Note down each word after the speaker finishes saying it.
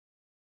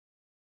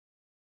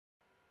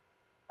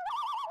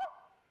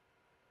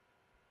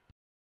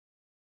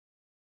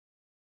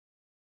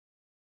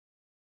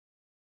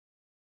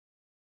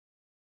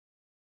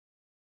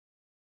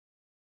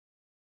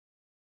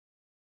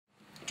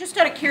Just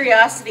out of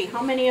curiosity,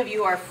 how many of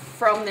you are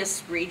from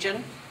this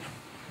region,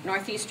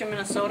 northeastern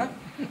Minnesota?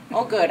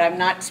 Oh, good. I'm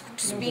not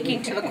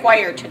speaking to the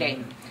choir today.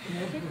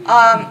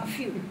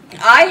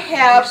 I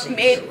have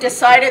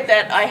decided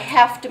that I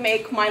have to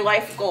make my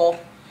life goal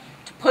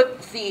to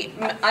put the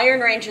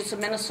Iron Ranges of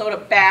Minnesota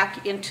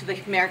back into the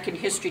American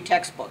history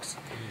textbooks.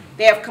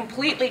 They have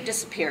completely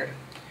disappeared.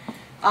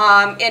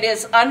 It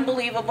is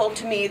unbelievable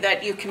to me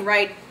that you can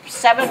write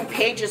 7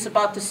 pages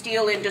about the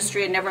steel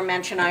industry and never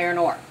mention iron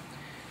ore.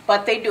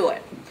 But they do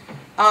it.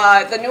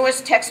 The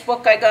newest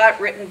textbook I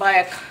got, written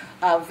by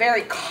a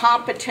very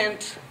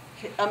competent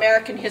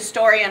American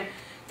historian,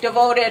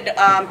 devoted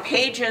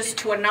pages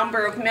to a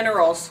number of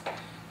minerals: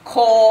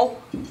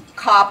 coal,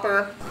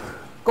 copper,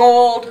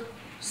 gold,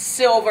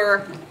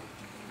 silver,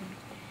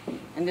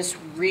 and this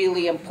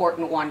really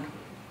important one,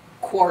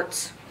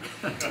 quartz.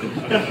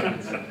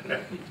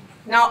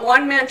 Not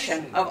one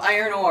mention of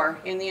iron ore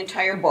in the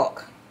entire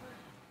book.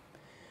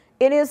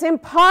 It is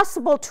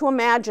impossible to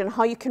imagine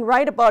how you can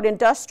write about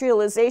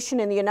industrialization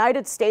in the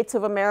United States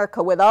of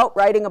America without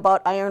writing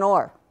about iron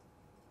ore.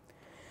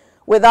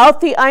 Without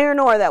the iron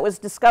ore that was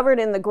discovered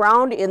in the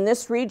ground in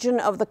this region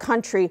of the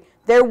country,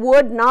 there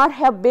would not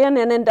have been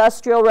an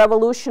industrial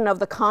revolution of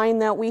the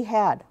kind that we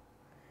had.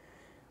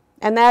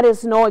 And that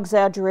is no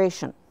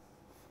exaggeration.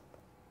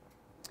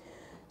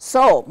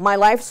 So, my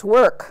life's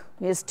work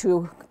is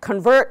to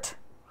convert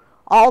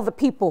all the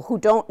people who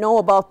don't know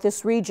about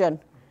this region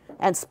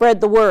and spread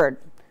the word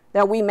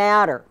that we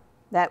matter,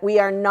 that we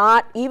are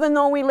not, even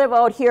though we live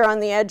out here on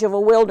the edge of a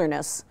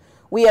wilderness,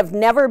 we have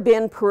never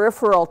been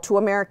peripheral to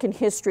American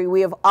history.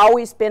 We have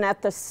always been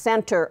at the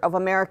center of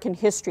American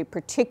history,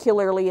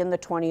 particularly in the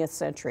 20th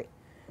century.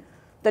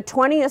 The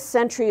 20th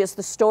century is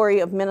the story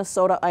of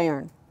Minnesota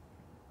iron,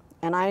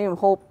 and I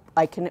hope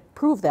I can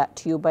prove that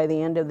to you by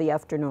the end of the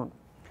afternoon.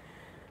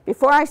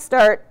 Before I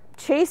start,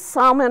 Chase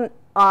Salmon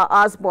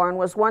Osborne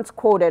was once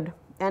quoted,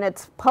 and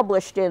it's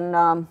published in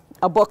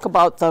a book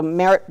about the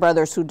Merritt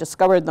brothers who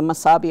discovered the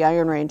Mesabi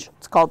Iron Range.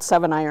 It's called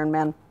 7 Iron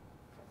Men.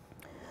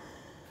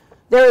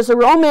 There is a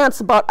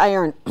romance about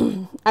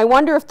iron. I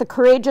wonder if the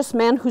courageous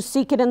men who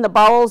seek it in the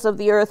bowels of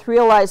the earth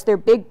realize their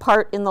big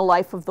part in the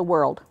life of the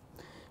world.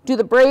 Do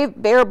the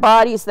brave, bare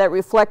bodies that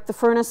reflect the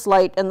furnace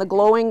light and the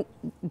gloating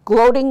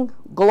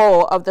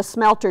glow of the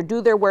smelter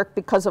do their work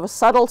because of a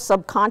subtle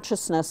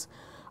subconsciousness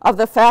of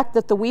the fact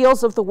that the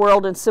wheels of the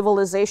world and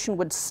civilization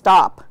would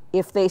stop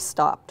if they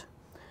stopped?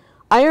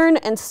 Iron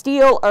and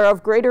steel are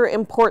of greater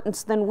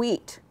importance than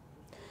wheat,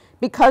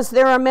 because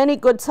there are many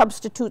good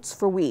substitutes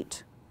for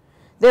wheat.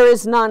 There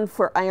is none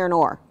for iron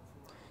ore.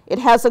 It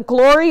has a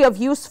glory of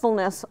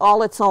usefulness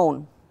all its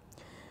own.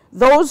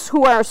 Those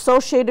who are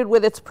associated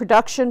with its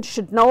production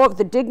should know of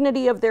the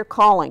dignity of their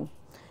calling,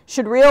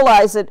 should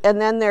realize it, and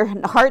then their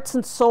hearts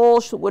and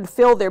souls would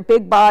fill their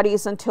big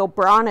bodies until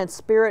brawn and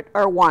spirit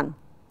are one,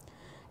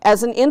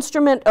 as an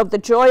instrument of the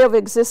joy of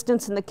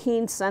existence and the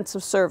keen sense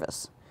of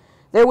service.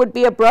 There would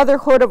be a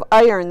brotherhood of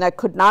iron that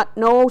could not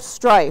know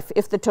strife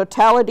if the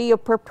totality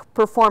of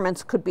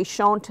performance could be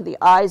shown to the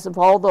eyes of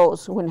all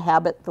those who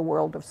inhabit the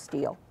world of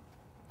steel.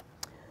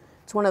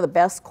 It's one of the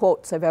best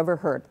quotes I've ever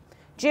heard.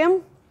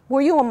 Jim,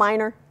 were you a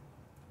miner?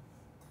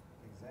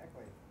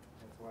 Exactly.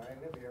 That's why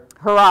I live here.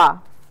 Hurrah.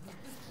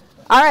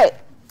 All right.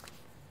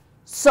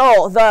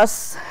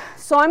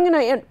 So I'm going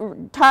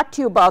to talk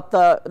to you about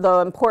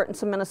the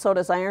importance of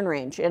Minnesota's Iron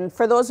Range. And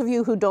for those of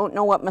you who don't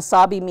know what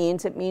Mesabi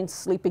means, it means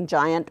sleeping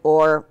giant,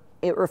 or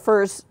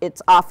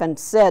it's often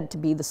said to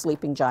be the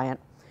sleeping giant.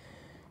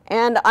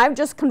 And I've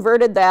just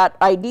converted that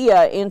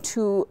idea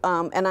into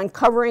an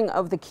uncovering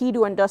of the key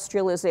to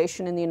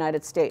industrialization in the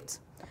United States.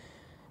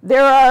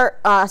 There are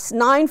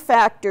 9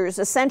 factors,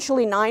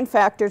 essentially 9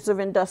 factors of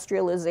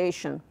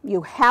industrialization.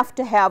 You have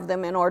to have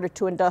them in order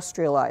to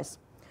industrialize.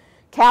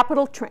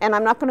 Capital, and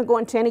I'm not going to go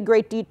into any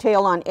great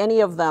detail on any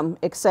of them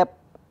except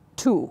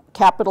 2,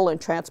 capital and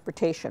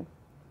transportation.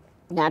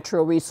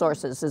 Natural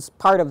resources is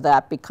part of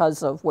that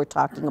because of we're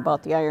talking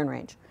about the Iron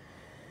Range.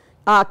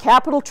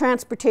 Capital,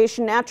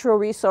 transportation, natural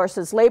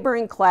resources,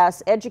 laboring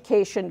class,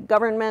 education,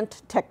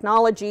 government,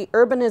 technology,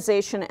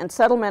 urbanization, and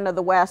settlement of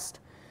the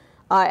West,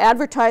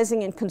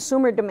 advertising and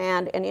consumer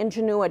demand, and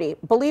ingenuity.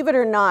 Believe it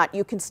or not,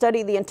 you can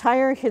study the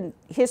entire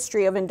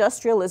history of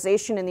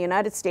industrialization in the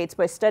United States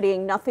by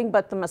studying nothing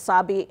but the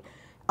Mesabi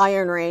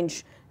Iron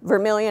Range,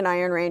 Vermilion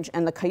Iron Range,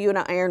 and the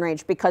Cuyuna Iron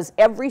Range, because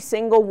every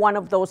single one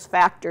of those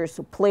factors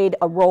played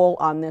a role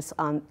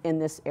in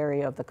this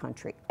area of the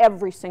country.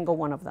 Every single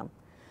one of them.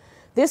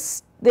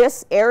 This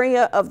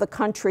area of the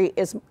country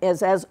is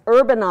as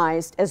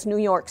urbanized as New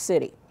York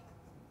City.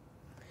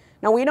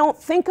 Now, we don't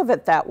think of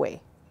it that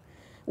way.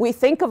 We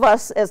think of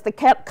us as the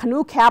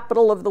canoe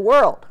capital of the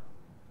world,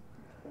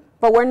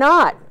 but we're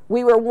not.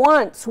 We were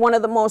once one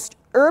of the most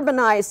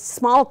urbanized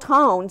small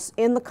towns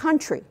in the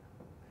country.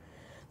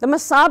 The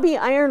Mesabi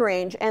Iron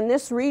Range and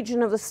this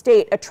region of the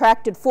state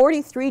attracted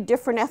 43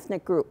 different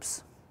ethnic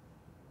groups.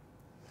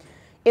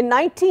 In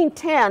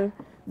 1910,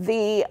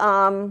 the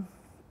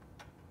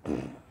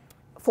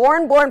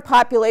Foreign-born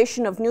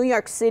population of New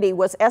York City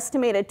was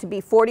estimated to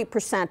be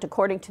 40%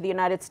 according to the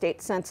United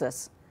States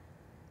Census.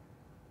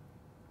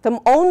 The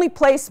only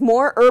place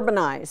more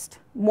urbanized,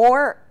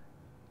 more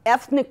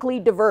ethnically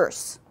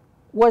diverse,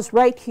 was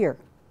right here.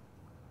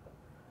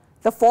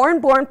 The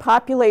foreign-born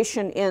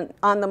population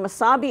on the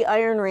Mesabi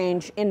Iron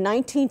Range in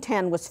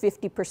 1910 was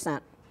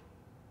 50%.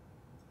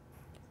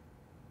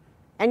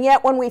 And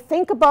yet when we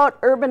think about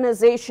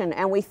urbanization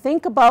and we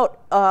think about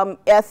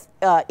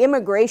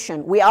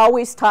immigration, we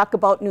always talk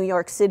about New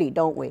York City,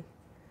 don't we?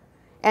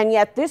 And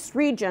yet this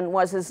region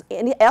was as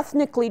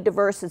ethnically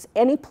diverse as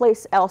any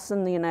place else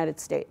in the United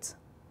States.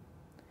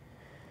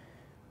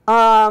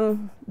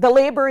 The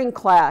laboring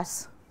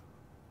class,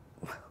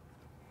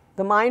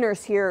 the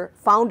miners here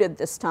founded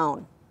this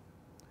town.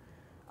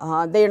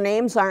 Their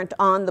names aren't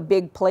on the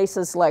big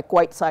places like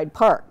Whiteside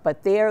Park,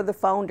 but they are the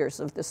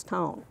founders of this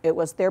town. It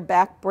was their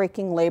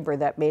back-breaking labor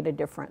that made a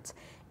difference.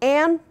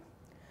 And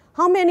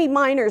how many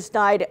miners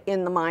died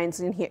in the mines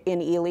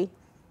in Ely?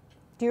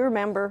 Do you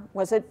remember?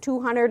 Was it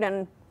 200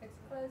 and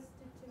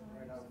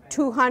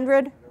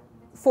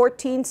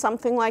 214,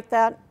 something like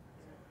that?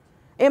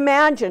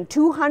 Imagine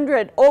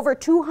over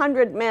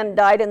 200 men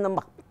died in the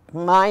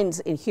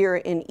mines here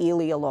in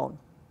Ely alone.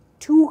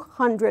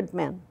 200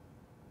 men.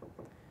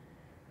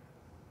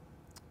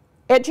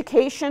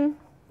 Education,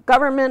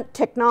 government,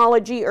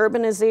 technology,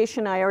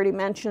 urbanization, I already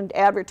mentioned,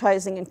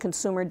 advertising and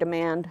consumer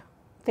demand.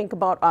 Think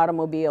about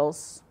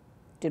automobiles.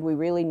 Did we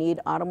really need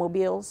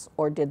automobiles,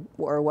 or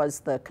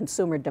was the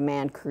consumer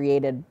demand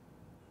created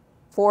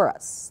for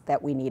us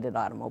that we needed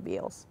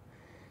automobiles?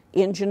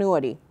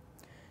 Ingenuity.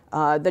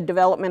 The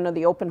development of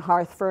the open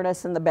hearth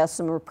furnace and the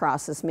Bessemer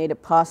process made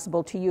it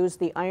possible to use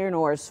the iron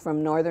ores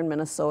from northern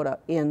Minnesota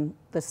in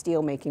the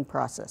steelmaking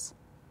process.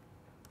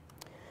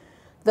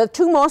 The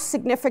two most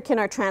significant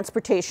are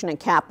transportation and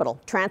capital.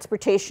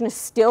 Transportation is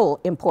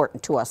still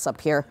important to us up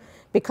here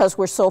because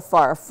we're so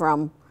far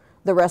from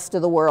the rest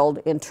of the world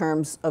in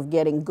terms of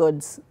getting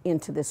goods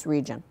into this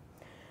region.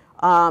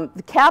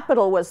 The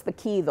capital was the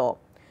key, though.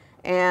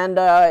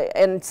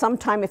 And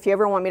sometime, if you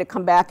ever want me to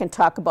come back and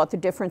talk about the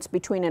difference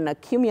between an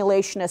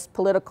accumulationist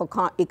political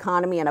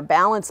economy and a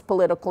balanced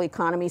political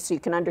economy so you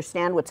can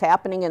understand what's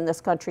happening in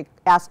this country,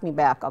 ask me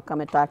back. I'll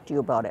come and talk to you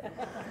about it.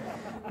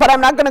 But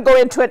I'm not going to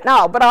go into it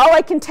now. But all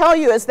I can tell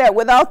you is that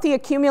without the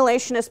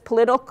accumulationist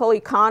political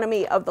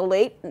economy of the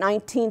late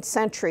 19th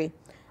century,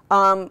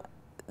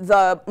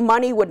 the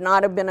money would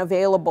not have been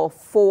available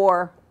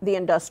for the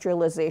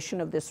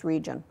industrialization of this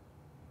region.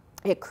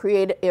 It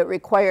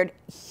required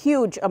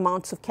huge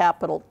amounts of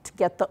capital to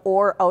get the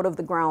ore out of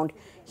the ground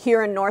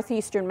here in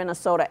northeastern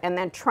Minnesota and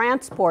then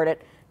transport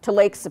it to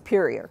Lake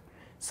Superior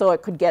so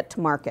it could get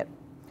to market.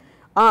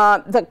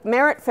 The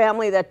Merritt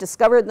family that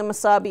discovered the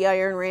Mesabi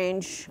Iron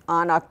Range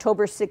on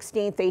October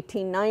 16,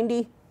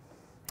 1890,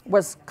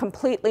 was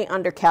completely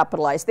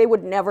undercapitalized. They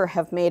would never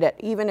have made it,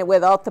 even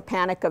without the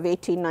Panic of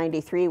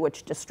 1893,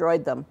 which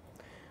destroyed them.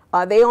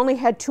 They only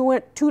had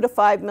 $2 to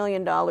 $5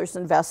 million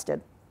invested.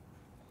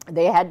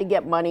 They had to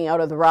get money out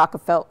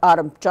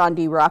of John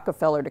D.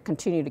 Rockefeller to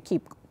continue to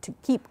keep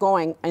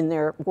going in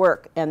their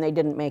work, and they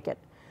didn't make it.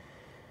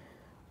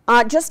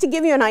 Just to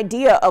give you an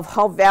idea of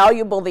how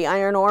valuable the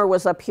iron ore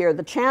was up here,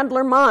 the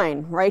Chandler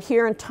mine right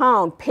here in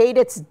town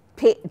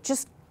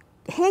just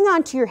hang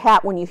on to your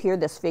hat when you hear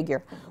this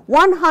figure,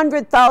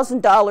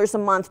 $100,000 a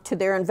month to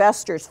their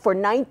investors for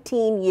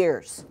 19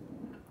 years.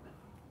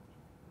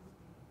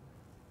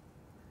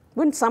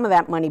 Wouldn't some of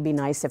that money be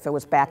nice if it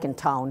was back in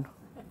town?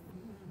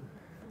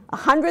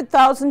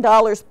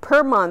 $100,000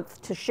 per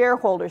month to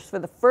shareholders for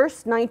the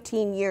first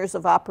 19 years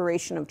of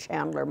operation of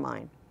Chandler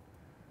Mine.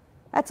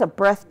 That's a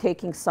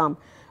breathtaking sum.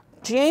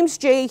 James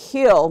J.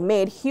 Hill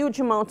made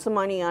huge amounts of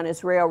money on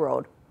his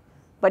railroad,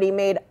 but he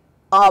made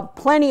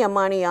plenty of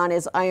money on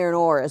his iron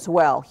ore as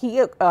well.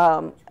 He,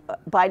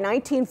 by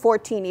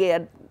 1914, he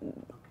had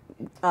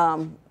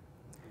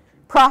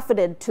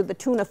profited to the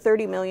tune of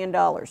 $30 million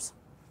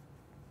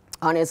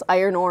on his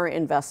iron ore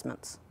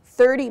investments.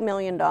 $30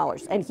 million.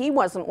 And he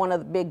wasn't one of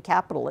the big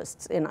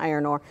capitalists in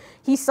iron ore.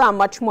 He saw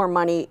much more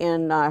money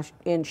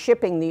in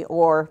shipping the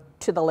ore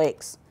to the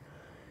lakes.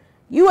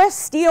 U.S.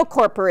 Steel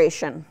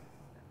Corporation,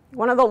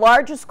 one of the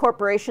largest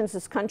corporations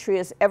this country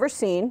has ever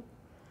seen,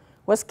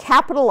 was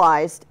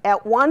capitalized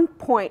at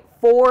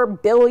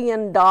 $1.4 billion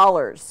in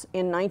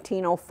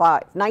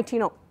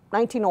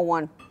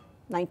 1901,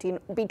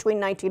 between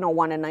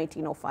 1901 and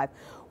 1905.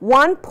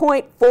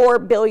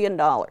 $1.4 billion.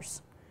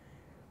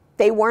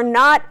 They were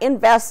not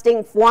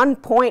investing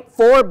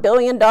 $1.4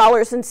 billion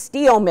in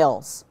steel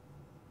mills.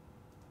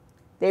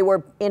 They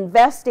were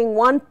investing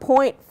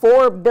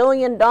 $1.4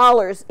 billion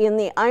in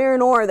the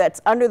iron ore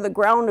that's under the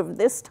ground of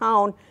this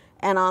town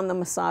and on the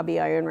Mesabi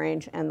Iron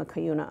Range and the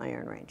Cuyuna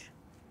Iron Range.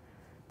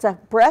 It's a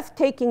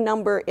breathtaking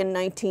number in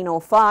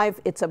 1905.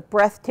 It's a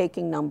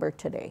breathtaking number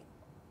today.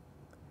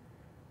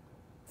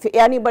 If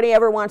anybody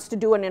ever wants to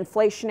do an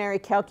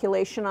inflationary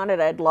calculation on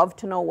it, I'd love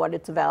to know what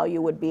its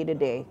value would be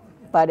today.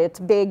 But it's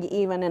big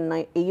even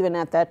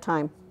at that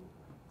time.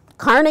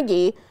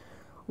 Carnegie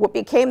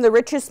became the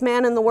richest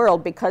man in the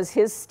world because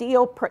his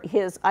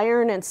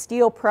iron and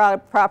steel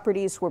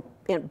properties were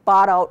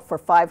bought out for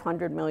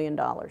 $500 million.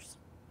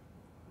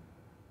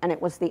 And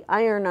it was the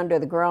iron under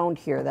the ground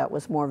here that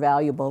was more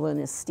valuable than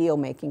his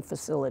steel-making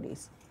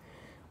facilities.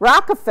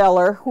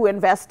 Rockefeller, who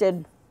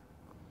invested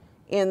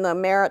in the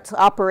Merit's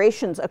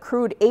operations,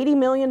 accrued $80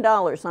 million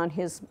on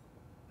his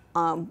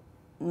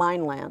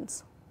mine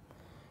lands.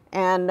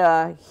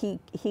 And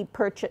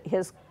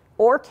his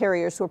ore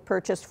carriers were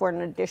purchased for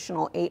an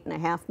additional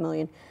 $8.5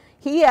 million.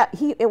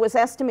 It was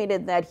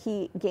estimated that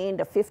he gained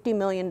a $50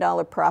 million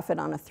profit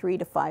on a $3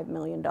 to $5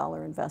 million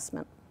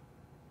investment.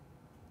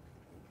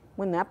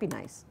 Wouldn't that be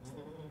nice?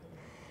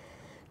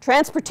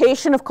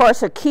 Transportation, of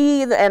course, are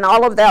key, and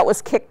all of that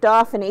was kicked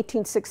off in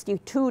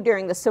 1862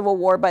 during the Civil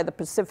War by the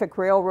Pacific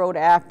Railroad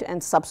Act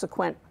and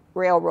subsequent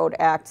railroad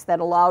acts that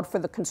allowed for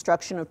the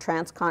construction of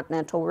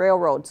transcontinental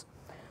railroads.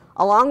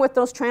 Along with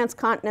those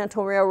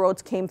transcontinental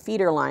railroads came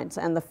feeder lines,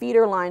 and the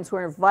feeder lines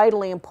were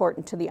vitally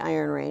important to the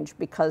Iron Range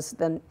because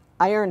the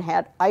iron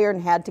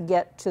had to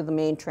get to the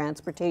main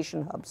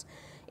transportation hubs.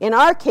 In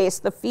our case,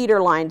 the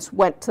feeder lines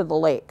went to the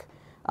lake.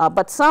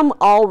 But some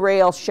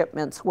all-rail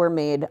shipments were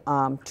made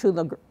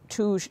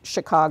to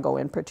Chicago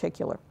in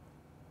particular.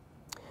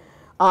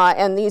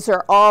 And these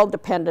are all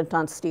dependent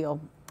on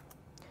steel.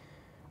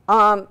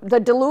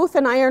 The Duluth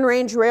and Iron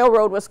Range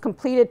Railroad was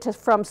completed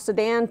from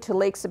Sedan to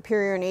Lake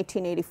Superior in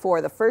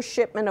 1884. The first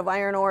shipment of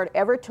iron ore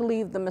ever to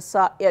leave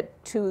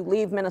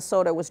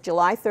Minnesota was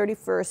July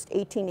 31st,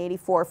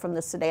 1884 from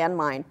the Sedan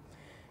mine.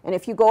 And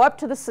if you go up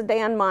to the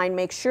Sedan mine,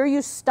 make sure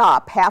you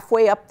stop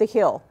halfway up the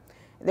hill.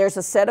 There's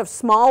a set of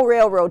small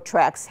railroad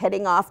tracks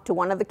heading off to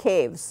one of the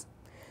caves.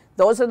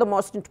 Those are the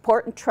most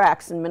important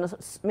tracks in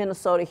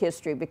Minnesota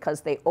history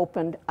because they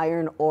opened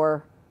iron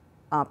ore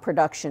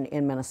production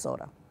in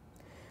Minnesota.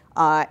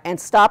 And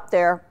stop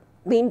there,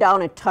 lean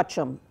down and touch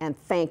them and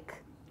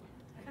thank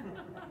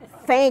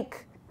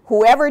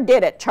whoever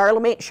did it,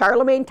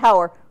 Charlemagne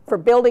Tower, for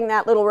building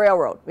that little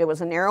railroad. It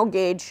was a narrow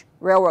gauge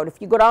railroad. If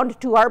you go down to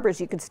Two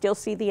Harbors, you can still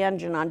see the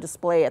engine on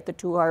display at the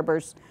Two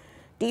Harbors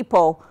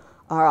Depot.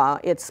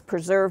 It's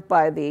preserved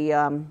by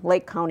the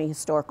Lake County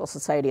Historical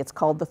Society. It's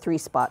called the Three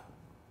Spot.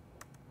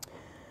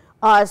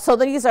 So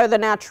these are the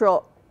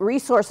natural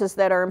resources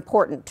that are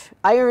important.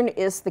 Iron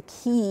is the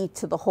key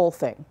to the whole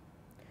thing.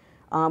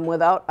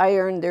 Without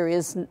iron,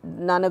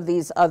 none of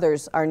these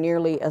others are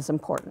nearly as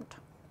important.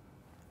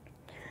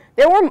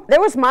 There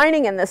was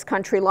mining in this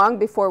country long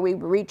before we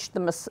reached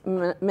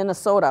the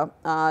Minnesota.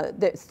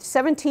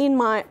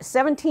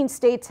 17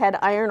 states had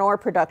iron ore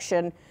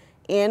production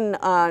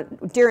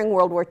during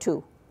World War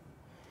II.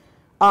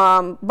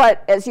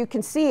 But as you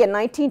can see, in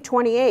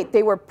 1928,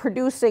 they were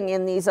producing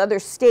in these other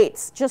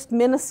states just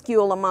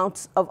minuscule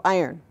amounts of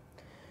iron.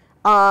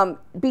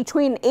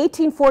 Between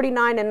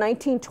 1849 and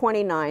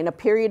 1929, a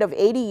period of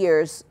 80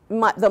 years,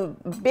 the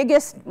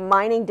biggest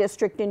mining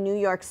district in New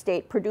York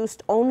State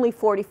produced only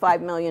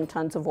 45 million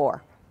tons of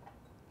ore.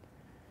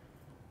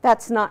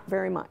 That's not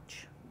very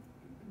much.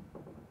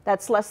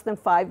 That's less than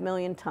 5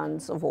 million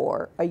tons of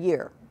ore a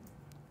year.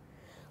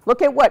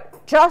 Look at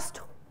what just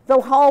the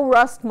Hull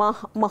Rust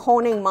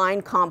Mahoning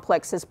mine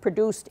complex has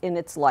produced in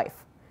its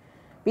life.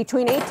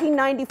 Between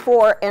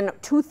 1894 and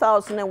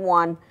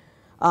 2001,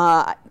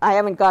 I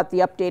haven't got the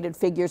updated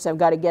figures, I've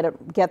got to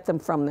get them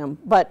from them,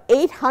 but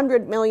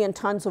 800 million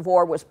tons of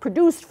ore was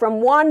produced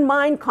from one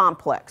mine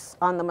complex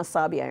on the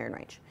Mesabi Iron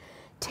Range.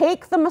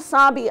 Take the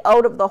Mesabi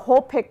out of the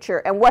whole picture,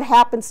 and what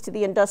happens to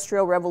the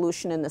Industrial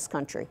Revolution in this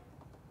country?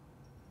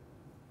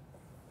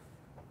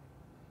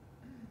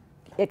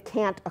 It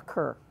can't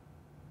occur.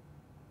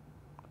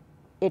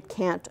 It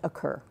can't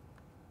occur.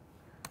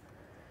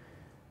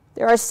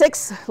 There are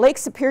 6 Lake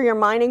Superior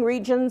mining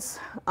regions: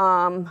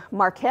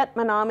 Marquette,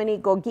 Menominee,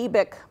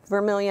 Gogebic,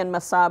 Vermilion,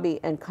 Mesabi,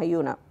 and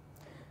Cuyuna.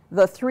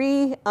 The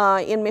 3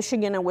 in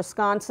Michigan and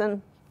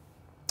Wisconsin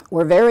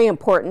were very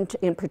important.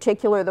 In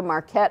particular, the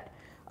Marquette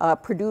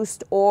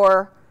produced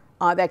ore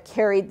that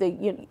carried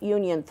the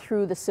Union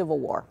through the Civil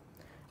War.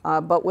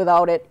 But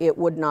without it, it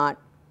would not.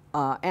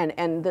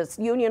 And this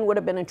Union would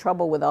have been in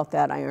trouble without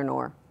that iron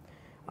ore.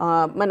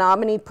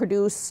 Menominee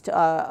produced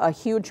a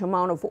huge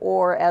amount of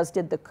ore, as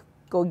did the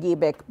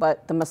Gogebic,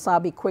 but the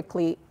Mesabi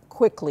quickly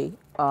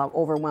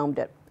overwhelmed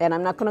it. And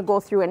I'm not going to go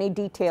through any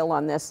detail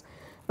on this,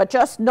 but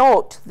just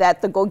note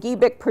that the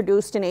Gogebic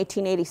produced in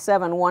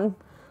 1887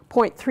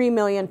 1.3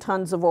 million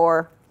tons of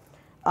ore.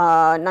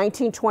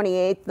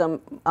 1928, the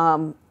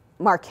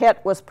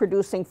Marquette was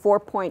producing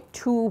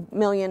 4.2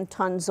 million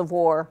tons of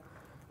ore.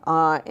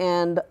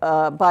 In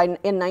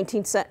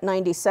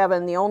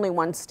 1997, the only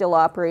one still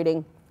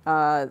operating,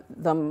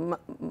 the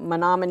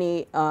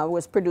Menominee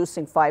was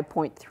producing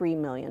 5.3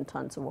 million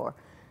tons of ore.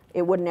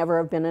 It would never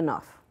have been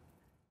enough.